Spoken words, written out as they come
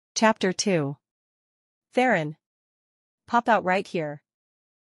Chapter 2. Theron. Pop out right here.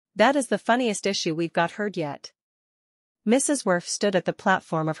 That is the funniest issue we've got heard yet. Mrs. Worf stood at the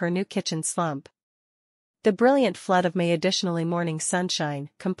platform of her new kitchen slump. The brilliant flood of May additionally morning sunshine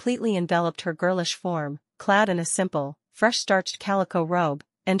completely enveloped her girlish form, clad in a simple, fresh-starched calico robe,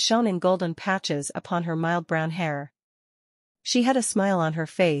 and shone in golden patches upon her mild brown hair. She had a smile on her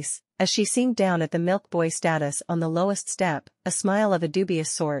face, as she seemed down at the milk boy status on the lowest step, a smile of a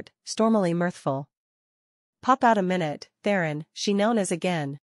dubious sort, stormily mirthful. "Pop out a minute, Theron," she known as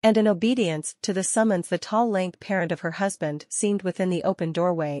again, and in obedience to the summons the tall lank parent of her husband seemed within the open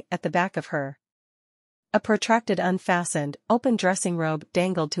doorway at the back of her. A protracted unfastened, open dressing robe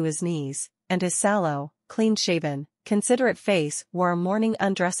dangled to his knees, and his sallow, clean-shaven, considerate face wore a morning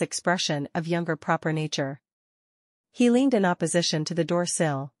undress expression of younger proper nature. He leaned in opposition to the door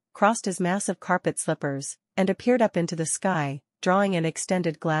sill, crossed his massive carpet slippers, and appeared up into the sky, drawing an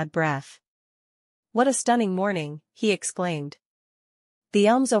extended glad breath. "What a stunning morning," he exclaimed. "The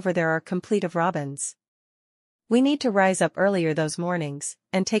elms over there are complete of robins. We need to rise up earlier those mornings,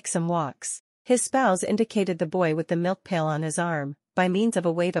 and take some walks." His spouse indicated the boy with the milk pail on his arm, by means of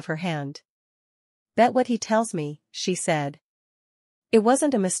a wave of her hand. "Bet what he tells me," she said. "It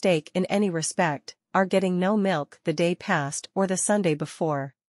wasn't a mistake in any respect, our getting no milk the day past or the Sunday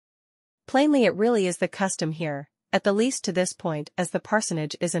before. Plainly it really is the custom here, at the least to this point as the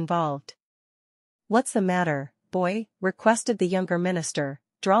parsonage is involved." "What's the matter, boy?" requested the younger minister,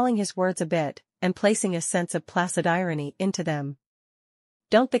 drawling his words a bit, and placing a sense of placid irony into them.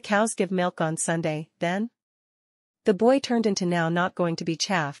 "Don't the cows give milk on Sunday, then?" The boy turned into now not going to be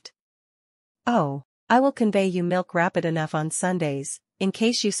chaffed. "Oh, I will convey you milk rapid enough on Sundays, in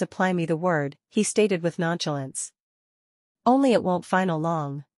case you supply me the word," he stated with nonchalance. "Only it won't final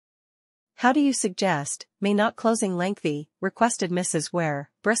long." "How do you suggest, may not closing lengthy?" requested Mrs.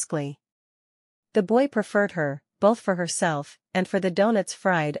 Ware, briskly. The boy preferred her, both for herself, and for the doughnuts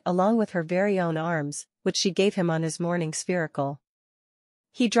fried along with her very own arms, which she gave him on his morning spherical.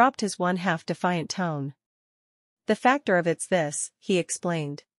 He dropped his one-half defiant tone. "The factor of it's this," he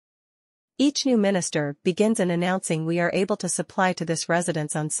explained. "Each new minister begins in announcing we are able to supply to this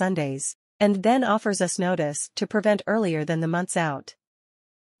residence on Sundays, and then offers us notice to prevent earlier than the month's out.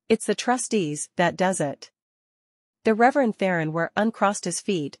 It's the trustees that does it." The Reverend Theron Ware uncrossed his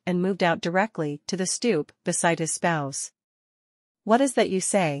feet and moved out directly to the stoop beside his spouse. "What is that you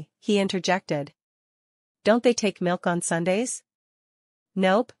say?" he interjected. "Don't they take milk on Sundays?"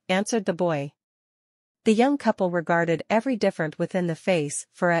 "Nope," answered the boy. The young couple regarded every different within the face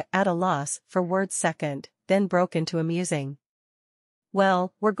for at a loss for words second, then broke into a musing.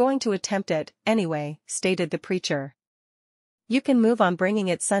 "Well, we're going to attempt it, anyway," stated the preacher. "You can move on bringing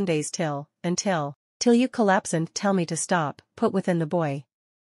it Sundays until you collapse and tell me to stop," put within the boy.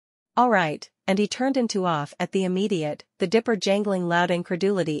 "All right," and he turned into off at the immediate, the dipper jangling loud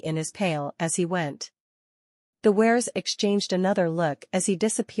incredulity in his pail as he went. The Wares exchanged another look as he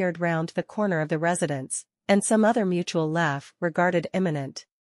disappeared round the corner of the residence, and some other mutual laugh regarded imminent.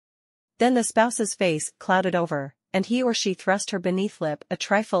 Then the spouse's face clouded over, and he or she thrust her beneath lip a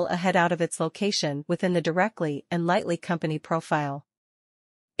trifle ahead out of its location within the directly and lightly company profile.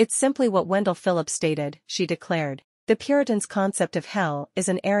 "It's simply what Wendell Phillips stated," she declared. "The Puritan's concept of hell is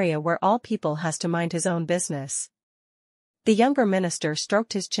an area where all people has to mind his own business." The younger minister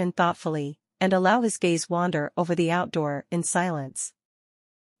stroked his chin thoughtfully, and allowed his gaze wander over the outdoor in silence.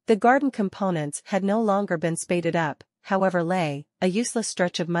 The garden components had no longer been spaded up, however lay, a useless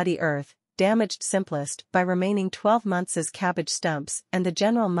stretch of muddy earth, damaged simplest by remaining 12 months as cabbage stumps and the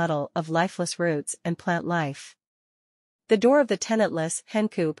general muddle of lifeless roots and plant life. The door of the tenantless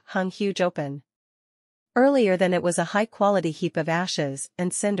hencoop hung huge open. Earlier than it was a high-quality heap of ashes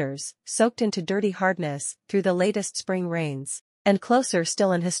and cinders, soaked into dirty hardness through the latest spring rains, and closer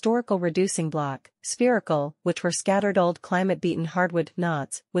still an historical reducing block, spherical, which were scattered old climate-beaten hardwood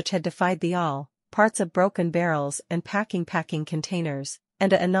knots which had defied the all, parts of broken barrels and packing containers,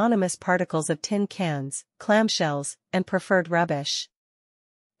 and anonymous particles of tin cans, clamshells, and preferred rubbish.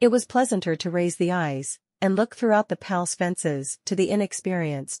 It was pleasanter to raise the eyes and look throughout the palace fences to the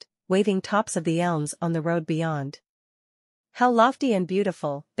inexperienced, waving tops of the elms on the road beyond. How lofty and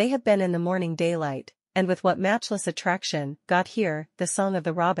beautiful they have been in the morning daylight, and with what matchless attraction got here the song of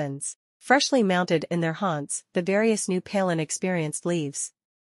the robins, freshly mounted in their haunts, the various new pale and experienced leaves.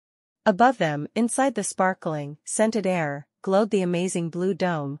 Above them, inside the sparkling, scented air, glowed the amazing blue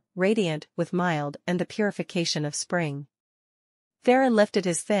dome, radiant with mild and the purification of spring. Theron lifted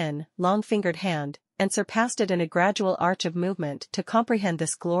his thin, long-fingered hand, and surpassed it in a gradual arch of movement to comprehend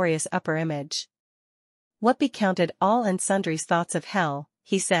this glorious upper image. What be counted all and sundry's thoughts of hell,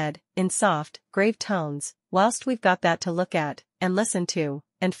 he said, in soft, grave tones, whilst we've got that to look at, and listen to,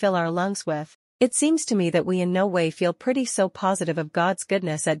 and fill our lungs with. It seems to me that we in no way feel pretty so positive of God's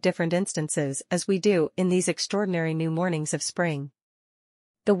goodness at different instances as we do in these extraordinary new mornings of spring.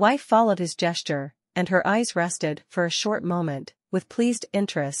 The wife followed his gesture, and her eyes rested, for a short moment, with pleased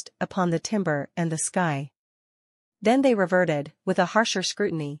interest, upon the timber and the sky. Then they reverted, with a harsher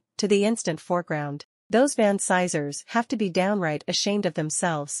scrutiny, to the instant foreground. Those Van Sizers have to be downright ashamed of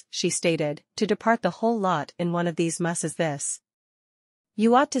themselves, she stated, to depart the whole lot in one of these muss as this.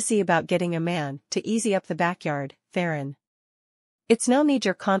 You ought to see about getting a man to easy up the backyard, Theron. It's no need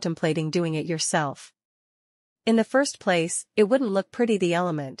you're contemplating doing it yourself. In the first place, it wouldn't look pretty the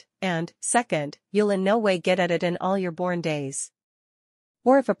element, and, second, you'll in no way get at it in all your born days.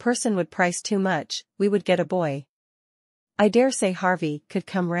 Or if a person would price too much, we would get a boy. I dare say Harvey could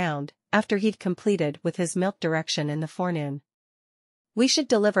come round, after he'd completed with his milk direction in the forenoon. We should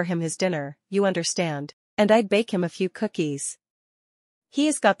deliver him his dinner, you understand, and I'd bake him a few cookies. He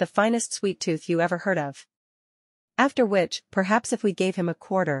has got the finest sweet tooth you ever heard of. After which, perhaps if we gave him a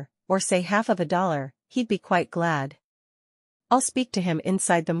quarter, or say half of $1, he'd be quite glad. I'll speak to him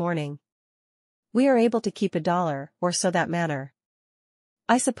inside the morning. We are able to keep $1, or so that matter.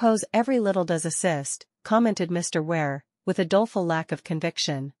 I suppose every little does assist, commented Mr. Ware, with a doleful lack of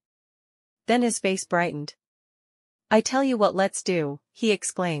conviction. Then his face brightened. I tell you what let's do, he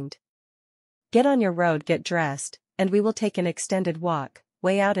exclaimed. Get on your road, get dressed, and we will take an extended walk,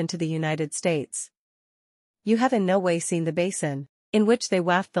 way out into the United States. You have in no way seen the basin, in which they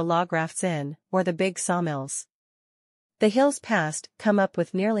waft the log rafts in, or the big sawmills. The hills past come up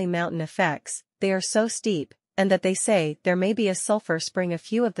with nearly mountain effects, they are so steep, and that they say there may be a sulphur spring a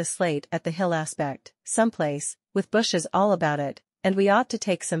few of the slate at the hill aspect, someplace, with bushes all about it, and we ought to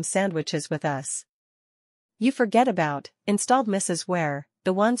take some sandwiches with us. You forget about, installed Mrs. Ware,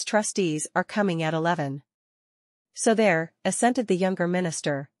 the one's trustees are coming at 11. So there, assented the younger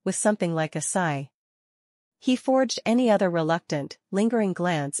minister, with something like a sigh. He forged any other reluctant, lingering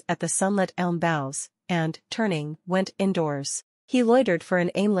glance at the sunlit elm boughs, and, turning, went indoors. He loitered for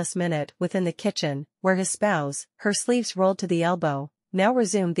an aimless minute within the kitchen, where his spouse, her sleeves rolled to the elbow, now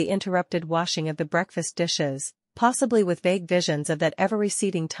resumed the interrupted washing of the breakfast dishes, possibly with vague visions of that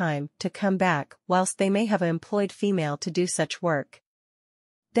ever-receding time to come back whilst they may have employed female to do such work.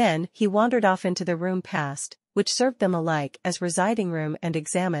 Then he wandered off into the room past, which served them alike as residing-room and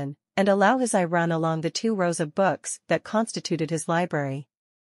examine, and allow his eye run along the 2 rows of books that constituted his library.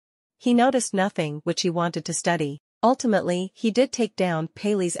 He noticed nothing which he wanted to study. Ultimately, he did take down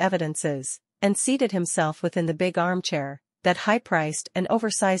Paley's Evidences, and seated himself within the big armchair, that high-priced and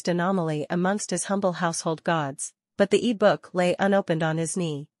oversized anomaly amongst his humble household gods, but the e-book lay unopened on his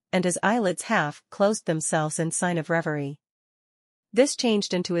knee, and his eyelids half closed themselves in sign of reverie. This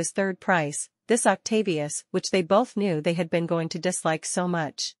changed into his third price, this Octavius which they both knew they had been going to dislike so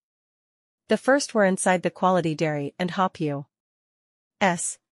much. The first were inside the Quality Dairy and Hopue.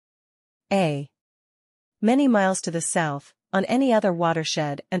 S.A. Many miles to the south, on any other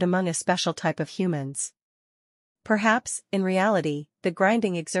watershed and among a special type of humans. Perhaps, in reality, the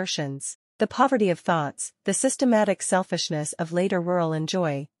grinding exertions, the poverty of thoughts, the systematic selfishness of later rural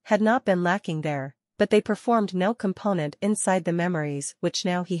enjoy, had not been lacking there, but they performed no component inside the memories which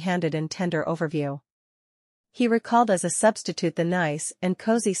now he handed in tender overview. He recalled as a substitute the nice and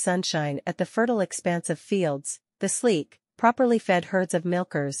cozy sunshine at the fertile expanse of fields, the sleek, properly fed herds of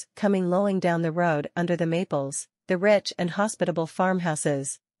milkers coming lowing down the road under the maples, the rich and hospitable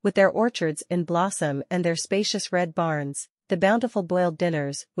farmhouses, with their orchards in blossom and their spacious red barns, the bountiful boiled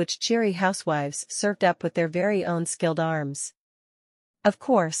dinners which cheery housewives served up with their very own skilled arms. Of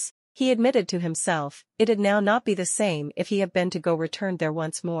course, he admitted to himself, it'd now not be the same if he had been to go returned there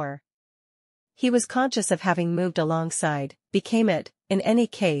once more. He was conscious of having moved alongside, became it, in any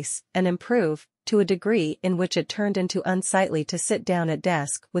case, an improve, to a degree in which it turned into unsightly to sit down at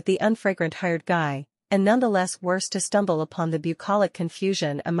desk with the unfragrant hired guy, and none the less worse to stumble upon the bucolic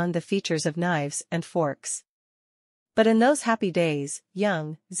confusion among the features of knives and forks. But in those happy days,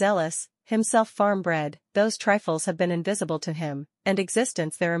 young, zealous, himself farm-bred, those trifles have been invisible to him, and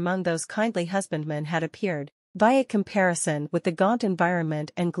existence there among those kindly husbandmen had appeared, by comparison with the gaunt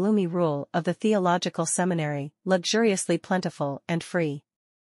environment and gloomy rule of the theological seminary, luxuriously plentiful and free.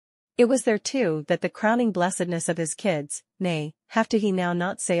 It was there too that the crowning blessedness of his kids, nay, have to he now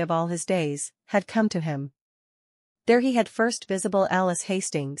not say of all his days, had come to him. There he had first visible Alice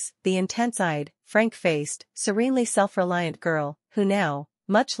Hastings, the intense-eyed, frank-faced, serenely self-reliant girl, who now,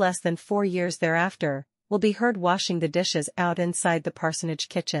 much less than 4 years thereafter, will be heard washing the dishes out inside the parsonage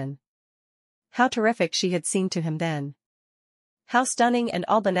kitchen. How terrific she had seemed to him then. How stunning and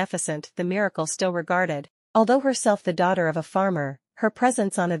all beneficent the miracle still regarded. Although herself the daughter of a farmer, her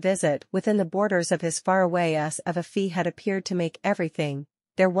presence on a visit within the borders of his faraway as of a fee had appeared to make everything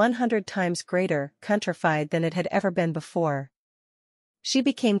there 100 times greater countrified than it had ever been before. She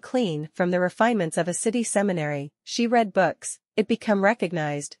became clean from the refinements of a city seminary, she read books, it became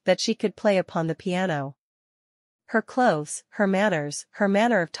recognized that she could play upon the piano. Her clothes, her manners, her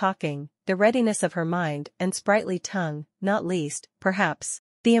manner of talking, the readiness of her mind and sprightly tongue, not least, perhaps,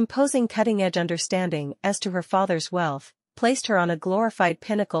 the imposing cutting-edge understanding as to her father's wealth, placed her on a glorified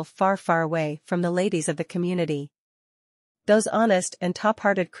pinnacle far far away from the ladies of the community. Those honest and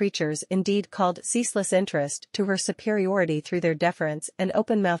top-hearted creatures indeed called ceaseless interest to her superiority through their deference and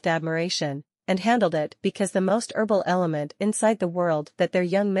open-mouthed admiration, and handled it because the most herbal element inside the world that their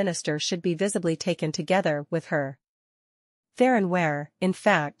young minister should be visibly taken together with her. Theron Ware, in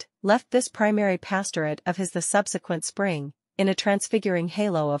fact, left this primary pastorate of his the subsequent spring, in a transfiguring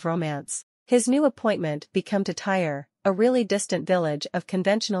halo of romance. His new appointment became to Tyre, a really distant village of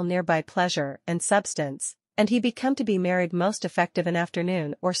conventional nearby pleasure and substance, and he became to be married most effective an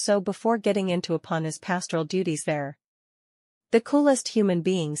afternoon or so before getting into upon his pastoral duties there. The coolest human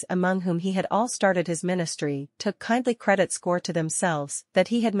beings among whom he had all started his ministry took kindly credit score to themselves that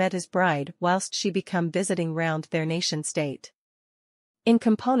he had met his bride whilst she become visiting round their nation-state. In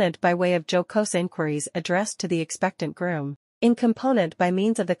component by way of jocose inquiries addressed to the expectant groom, in component by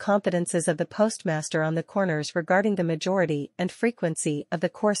means of the confidences of the postmaster on the corners regarding the majority and frequency of the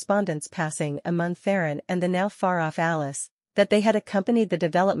correspondence passing among Theron and the now far-off Alice, that they had accompanied the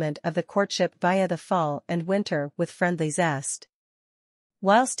development of the courtship via the fall and winter with friendly zest.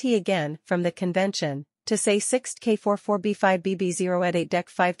 Whilst he again, from the convention, to say 6K44B5BB0 Dec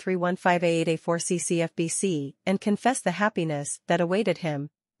 5315A8A4CCFBC, and confess the happiness that awaited him,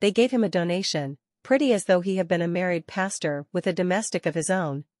 they gave him a donation, pretty as though he had been a married pastor with a domestic of his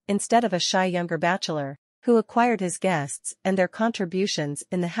own, instead of a shy younger bachelor, who acquired his guests and their contributions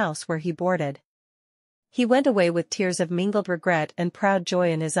in the house where he boarded. He went away with tears of mingled regret and proud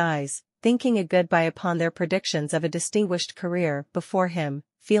joy in his eyes, thinking a goodbye upon their predictions of a distinguished career before him,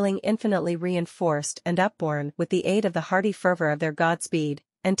 feeling infinitely reinforced and upborne with the aid of the hearty fervor of their Godspeed,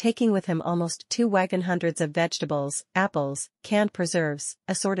 and taking with him almost 2 wagon hundreds of vegetables, apples, canned preserves,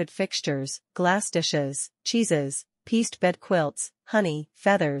 assorted fixtures, glass dishes, cheeses, pieced bed quilts, honey,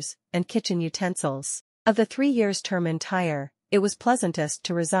 feathers, and kitchen utensils. Of the 3 years' term in Tyre, it was pleasantest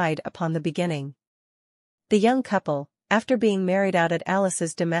to reside upon the beginning. The young couple, after being married out at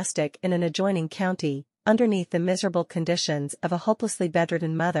Alice's domestic in an adjoining county, underneath the miserable conditions of a hopelessly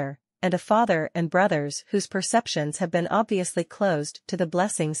bedridden mother, and a father and brothers whose perceptions have been obviously closed to the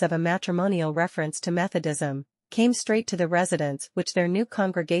blessings of a matrimonial reference to Methodism, came straight to the residence which their new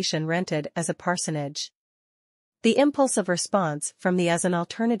congregation rented as a parsonage. The impulse of response from the as an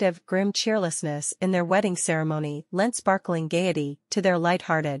alternative grim cheerlessness in their wedding ceremony lent sparkling gaiety to their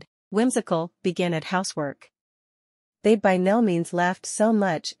light-hearted, whimsical, begin-at housework. They'd by no means laughed so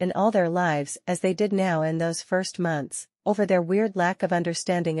much in all their lives as they did now in those first months, over their weird lack of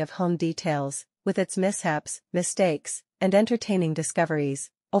understanding of home details, with its mishaps, mistakes, and entertaining discoveries,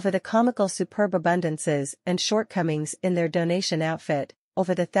 over the comical superb abundances and shortcomings in their donation outfit,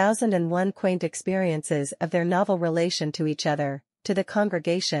 over the 1,001 quaint experiences of their novel relation to each other, to the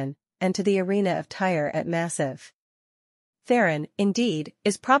congregation, and to the arena of Tyre at Massive. Theron, indeed,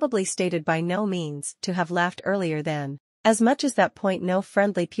 is probably stated by no means to have laughed earlier than, as much as that point no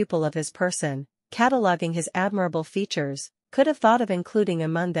friendly pupil of his person, cataloguing his admirable features, could have thought of including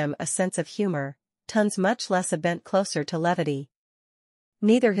among them a sense of humor, tons much less a bent closer to levity.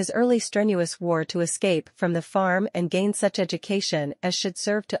 Neither his early strenuous war to escape from the farm and gain such education as should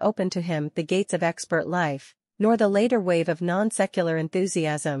serve to open to him the gates of expert life, nor the later wave of non-secular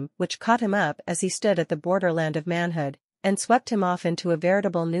enthusiasm which caught him up as he stood at the borderland of manhood, and swept him off into a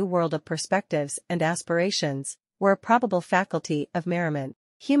veritable new world of perspectives and aspirations, were a probable faculty of merriment.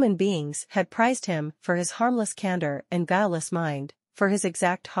 Human beings had prized him for his harmless candor and guileless mind, for his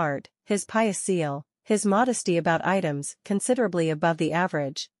exact heart, his pious zeal, his modesty about items considerably above the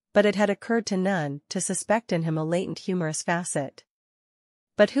average, but it had occurred to none to suspect in him a latent humorous facet.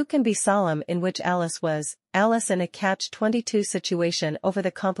 But who can be solemn in which Alice was, Alice in a catch-22 situation over the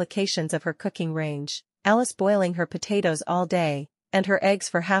complications of her cooking range, Alice boiling her potatoes all day, and her eggs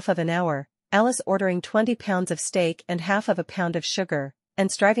for half of an hour, Alice ordering 20 pounds of steak and half of a pound of sugar,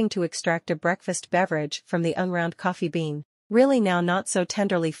 and striving to extract a breakfast beverage from the unground coffee bean, really now not so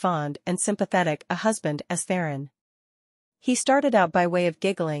tenderly fond and sympathetic a husband as Theron. He started out by way of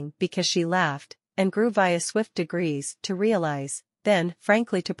giggling because she laughed, and grew via swift degrees to realize, then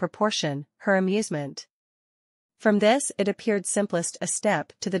frankly to proportion, her amusement. From this it appeared simplest a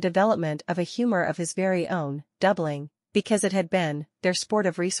step to the development of a humor of his very own, doubling, because it had been, their sport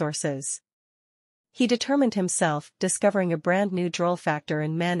of resources. He determined himself, discovering a brand new droll factor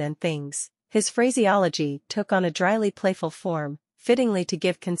in men and things. His phraseology took on a dryly playful form, fittingly to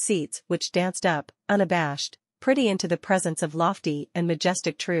give conceits which danced up, unabashed, pretty into the presence of lofty and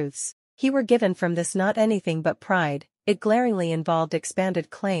majestic truths. He were given from this not anything but pride. It glaringly involved expanded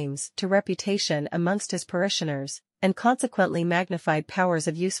claims to reputation amongst his parishioners, and consequently magnified powers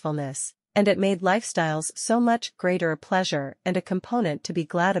of usefulness, and it made lifestyles so much greater a pleasure and a component to be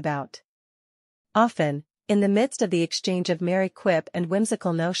glad about. Often, in the midst of the exchange of merry quip and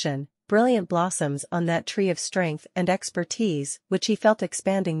whimsical notion, brilliant blossoms on that tree of strength and expertise which he felt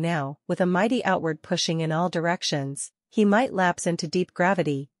expanding now with a mighty outward pushing in all directions, he might lapse into deep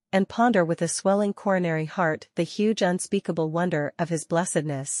gravity, and ponder with a swelling coronary heart the huge unspeakable wonder of his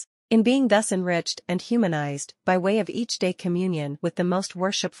blessedness, in being thus enriched and humanized by way of each-day communion with the most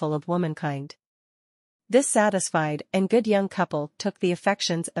worshipful of womankind. This satisfied and good young couple took the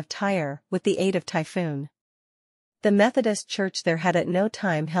affections of Tyre with the aid of Typhoon. The Methodist Church there had at no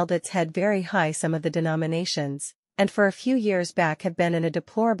time held its head very high. Some of the denominations, and for a few years back have been in a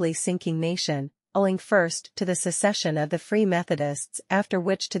deplorably sinking nation, owing first to the secession of the Free Methodists, after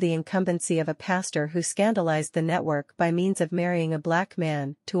which to the incumbency of a pastor who scandalized the network by means of marrying a black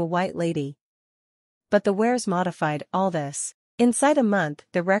man to a white lady. But the Wares modified all this. Inside a month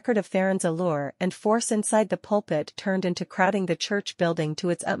the record of Theron's allure and force inside the pulpit turned into crowding the church building to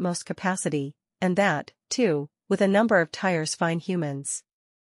its utmost capacity, and that, too, with a number of Tyre's fine humans.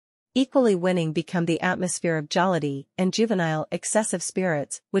 Equally winning became the atmosphere of jollity and juvenile excessive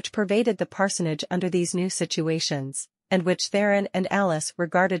spirits which pervaded the parsonage under these new situations, and which Theron and Alice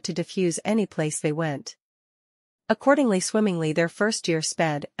regarded to diffuse any place they went. Accordingly swimmingly their first year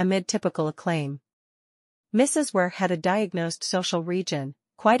sped, amid typical acclaim. Mrs. Ware had a diagnosed social region,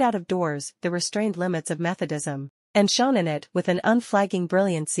 quite out of doors the restrained limits of Methodism, and shone in it with an unflagging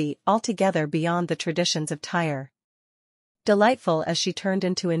brilliancy altogether beyond the traditions of Tyre. Delightful as she turned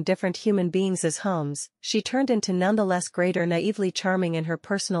into indifferent human beings as homes, she turned into none the less greater naively charming in her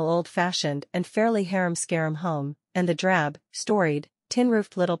personal old-fashioned and fairly harum-scarum home, and the drab, storied,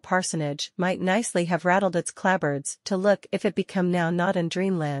 tin-roofed little parsonage might nicely have rattled its clapboards to look if it become now not in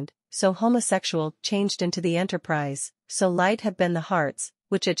dreamland, so homosexual changed into the enterprise, so light have been the hearts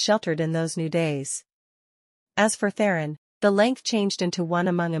which it sheltered in those new days. As for Theron, the length changed into one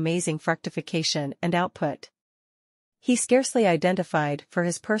among amazing fructification and output. He scarcely identified for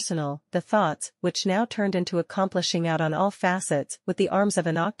his personal the thoughts which now turned into accomplishing out on all facets with the arms of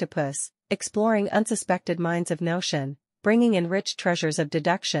an octopus, exploring unsuspected mines of notion, bringing in rich treasures of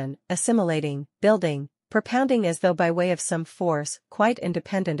deduction, assimilating, building, propounding as though by way of some force quite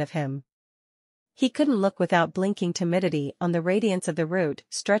independent of him. He couldn't look without blinking timidity on the radiance of the root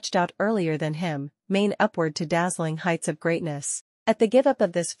stretched out earlier than him, main upward to dazzling heights of greatness. At the give-up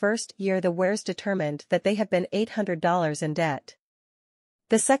of this first year the Wares determined that they had been $800 in debt.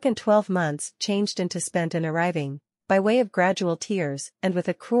 The second 12 months changed into spent in arriving, by way of gradual tears and with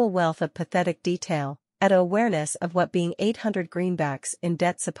a cruel wealth of pathetic detail, at a awareness of what being 800 greenbacks in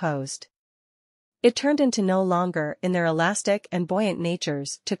debt supposed. It turned into no longer in their elastic and buoyant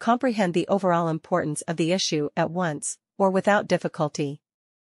natures to comprehend the overall importance of the issue at once, or without difficulty.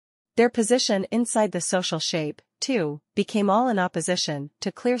 Their position inside the social shape, too, became all in opposition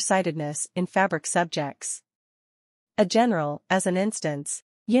to clear-sightedness in fabric subjects. A general, as an instance,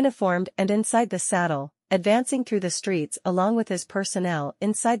 uniformed and inside the saddle, advancing through the streets along with his personnel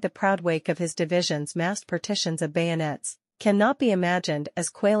inside the proud wake of his division's massed partitions of bayonets, cannot be imagined as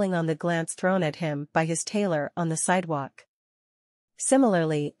quailing on the glance thrown at him by his tailor on the sidewalk.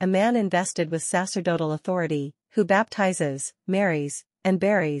 Similarly, a man invested with sacerdotal authority, who baptizes, marries, and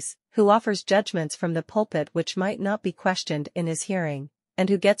buries, who offers judgments from the pulpit which might not be questioned in his hearing, and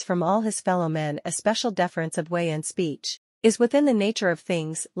who gets from all his fellow men a special deference of way and speech, is within the nature of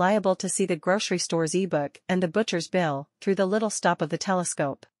things liable to see the grocery store's e-book and the butcher's bill through the little stop of the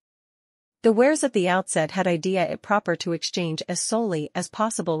telescope. The Wares at the outset had idea it proper to exchange as solely as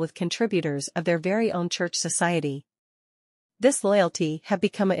possible with contributors of their very own church society. This loyalty had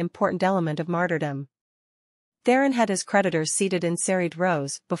become an important element of martyrdom. Theron had his creditors seated in serried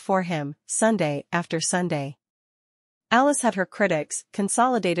rows before him, Sunday after Sunday. Alice had her critics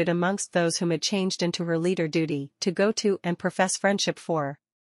consolidated amongst those whom it changed into her leader duty to go to and profess friendship for.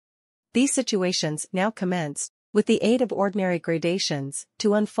 These situations now commenced, with the aid of ordinary gradations,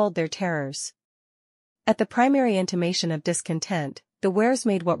 to unfold their terrors. At the primary intimation of discontent, the Wares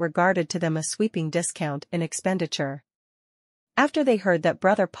made what regarded to them a sweeping discount in expenditure. After they heard that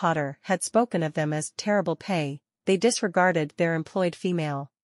Brother Potter had spoken of them as terrible pay, they disregarded their employed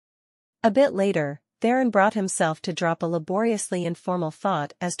female. A bit later, Theron brought himself to drop a laboriously informal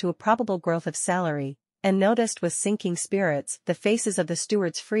thought as to a probable growth of salary, and noticed with sinking spirits the faces of the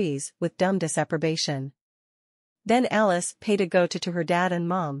stewards freeze with dumb disapprobation. Then Alice paid a go to her dad and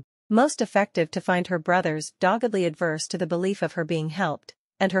mom, most effective to find her brothers doggedly adverse to the belief of her being helped,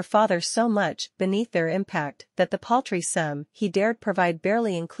 and her father so much beneath their impact that the paltry sum he dared provide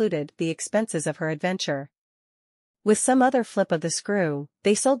barely included the expenses of her adventure. With some other flip of the screw,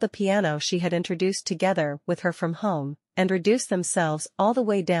 they sold the piano she had introduced together with her from home, and reduced themselves all the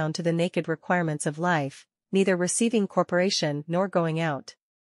way down to the naked requirements of life, neither receiving corporation nor going out.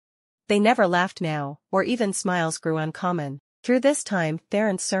 They never laughed now, or even smiles grew uncommon. Through this time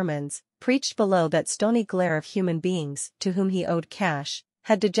Theron's sermons, preached below that stony glare of human beings to whom he owed cash,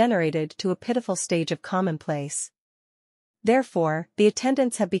 had degenerated to a pitiful stage of commonplace. Therefore, the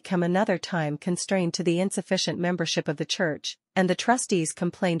attendance had become another time constrained to the insufficient membership of the church, and the trustees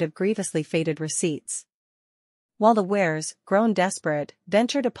complained of grievously faded receipts. While the Wares, grown desperate,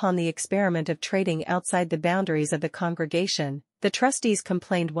 ventured upon the experiment of trading outside the boundaries of the congregation, the trustees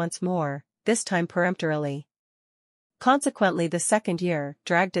complained once more, this time peremptorily. Consequently the second year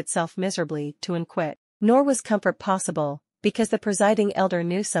dragged itself miserably to an quit. Nor was comfort possible, because the presiding elder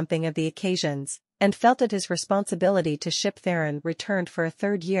knew something of the occasions, and felt it his responsibility to ship Theron returned for a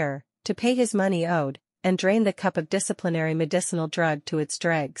third year, to pay his money owed, and drain the cup of disciplinary medicinal drug to its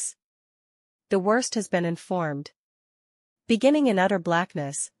dregs. The worst has been informed. Beginning in utter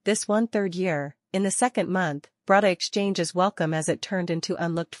blackness, this 1/3 year, in the second month, brought a exchange as welcome as it turned into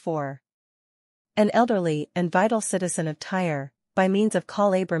unlooked for. An elderly and vital citizen of Tyre, by means of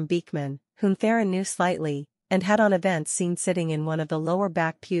Call Abram Beekman, whom Theron knew slightly, and had on events seen sitting in one of the lower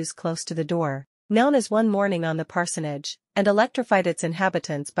back pews close to the door, known as One Morning on the Parsonage, and electrified its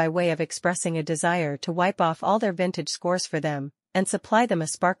inhabitants by way of expressing a desire to wipe off all their vintage scores for them, and supply them a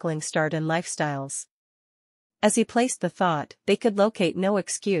sparkling start in lifestyles. As he placed the thought, they could locate no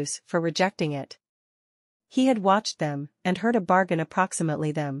excuse for rejecting it. He had watched them, and heard a bargain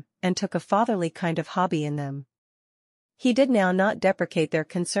approximately them, and took a fatherly kind of hobby in them. He did now not deprecate their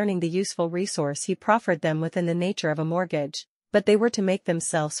concerning the useful resource he proffered them within the nature of a mortgage, but they were to make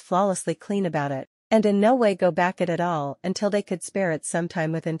themselves flawlessly clean about it, and in no way go back it at all until they could spare it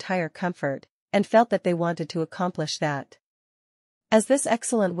sometime with entire comfort, and felt that they wanted to accomplish that. As this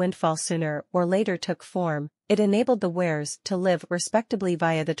excellent windfall sooner or later took form, it enabled the Wares to live respectably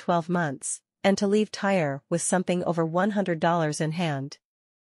via the 12 months, and to leave Tyre with something over $100 in hand.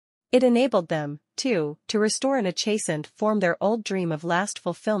 It enabled them, too, to restore in a chastened form their old dream of last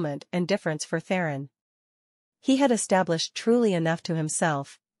fulfillment and difference for Theron. He had established truly enough to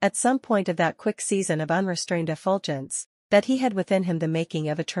himself, at some point of that quick season of unrestrained effulgence, that he had within him the making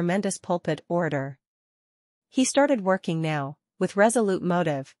of a tremendous pulpit orator. He started working now, with resolute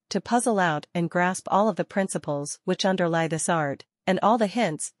motive, to puzzle out and grasp all of the principles which underlie this art, and all the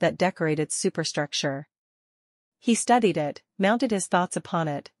hints that decorate its superstructure. He studied it, mounted his thoughts upon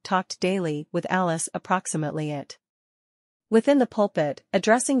it, talked daily with Alice approximately it. Within the pulpit,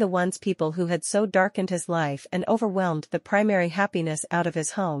 addressing the ones people who had so darkened his life and overwhelmed the primary happiness out of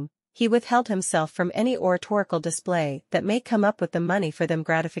his home, he withheld himself from any oratorical display that may come up with the money for them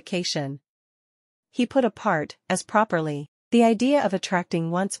gratification. He put apart, as properly, the idea of attracting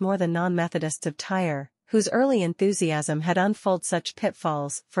once more the non-Methodists of Tyre, whose early enthusiasm had unfolded such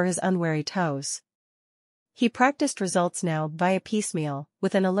pitfalls for his unwary toes. He practiced results now via piecemeal,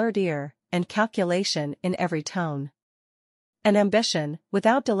 with an alert ear, and calculation in every tone. An ambition,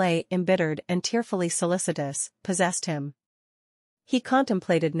 without delay embittered and tearfully solicitous, possessed him. He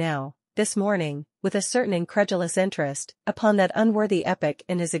contemplated now, this morning, with a certain incredulous interest, upon that unworthy epoch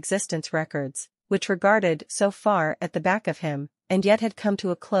in his existence records, which regarded so far at the back of him, and yet had come to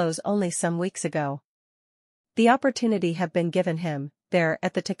a close only some weeks ago. The opportunity had been given him, there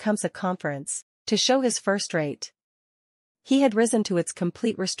at the Tecumseh Conference, to show his first rate. He had risen to its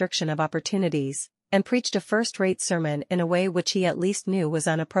complete restriction of opportunities, and preached a first-rate sermon in a way which he at least knew was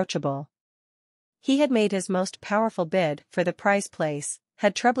unapproachable. He had made his most powerful bid for the prize place,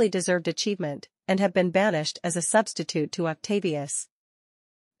 had trebly deserved achievement, and had been banished as a substitute to Octavius.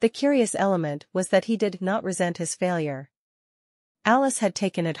 The curious element was that he did not resent his failure. Alice had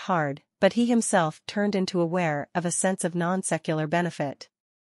taken it hard, but he himself turned into aware of a sense of non-secular benefit.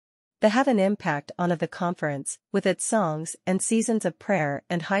 The heaven impact on of the conference, with its songs and seasons of prayer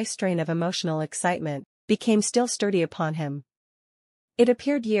and high strain of emotional excitement, became still sturdy upon him. It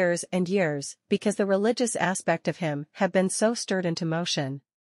appeared years and years, because the religious aspect of him had been so stirred into motion.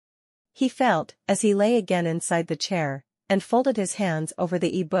 He felt, as he lay again inside the chair, and folded his hands over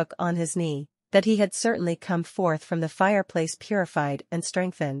the e-book on his knee, that he had certainly come forth from the fireplace purified and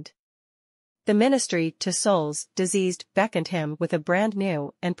strengthened. The ministry to souls diseased beckoned him with a brand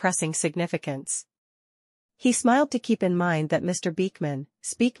new and pressing significance. He smiled to keep in mind that Mr. Beekman,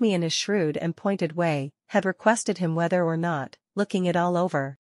 speak me in his shrewd and pointed way, had requested him whether or not, looking it all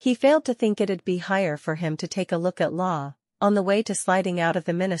over, he failed to think it'd be higher for him to take a look at law, on the way to sliding out of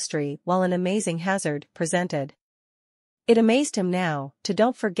the ministry while an amazing hazard presented. It amazed him now, to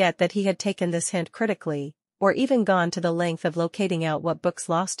don't forget that he had taken this hint critically, or even gone to the length of locating out what books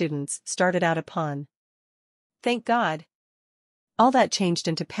law students started out upon. Thank God! All that changed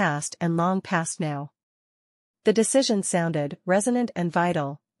into past and long past now. The decision sounded resonant and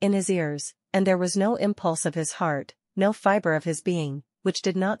vital in his ears, and there was no impulse of his heart, no fiber of his being, which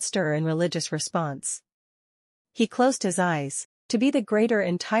did not stir in religious response. He closed his eyes. To be the greater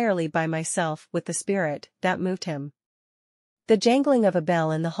entirely by myself with the Spirit, that moved him. The jangling of a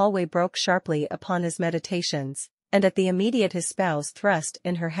bell in the hallway broke sharply upon his meditations, and at the immediate his spouse thrust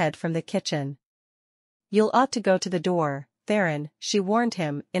in her head from the kitchen. "You'll ought to go to the door, Theron," she warned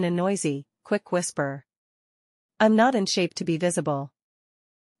him in a noisy, quick whisper. "I'm not in shape to be visible.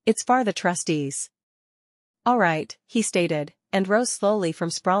 It's for the trustees." "All right," he stated, and rose slowly from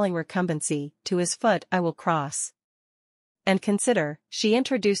sprawling recumbency. "To his foot I will cross. And consider," she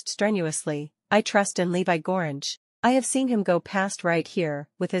introduced strenuously, "I trust in Levi Gorringe. I have seen him go past right here,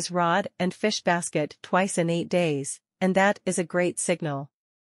 with his rod and fish basket twice in 8 days, and that is a great signal.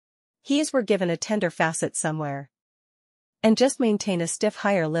 He's were given a tender facet somewhere. And just maintain a stiff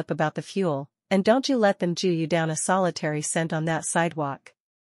higher lip about the fuel, and don't you let them jew you down a solitary cent on that sidewalk."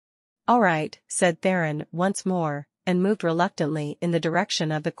 "All right," said Theron once more, and moved reluctantly in the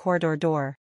direction of the corridor door.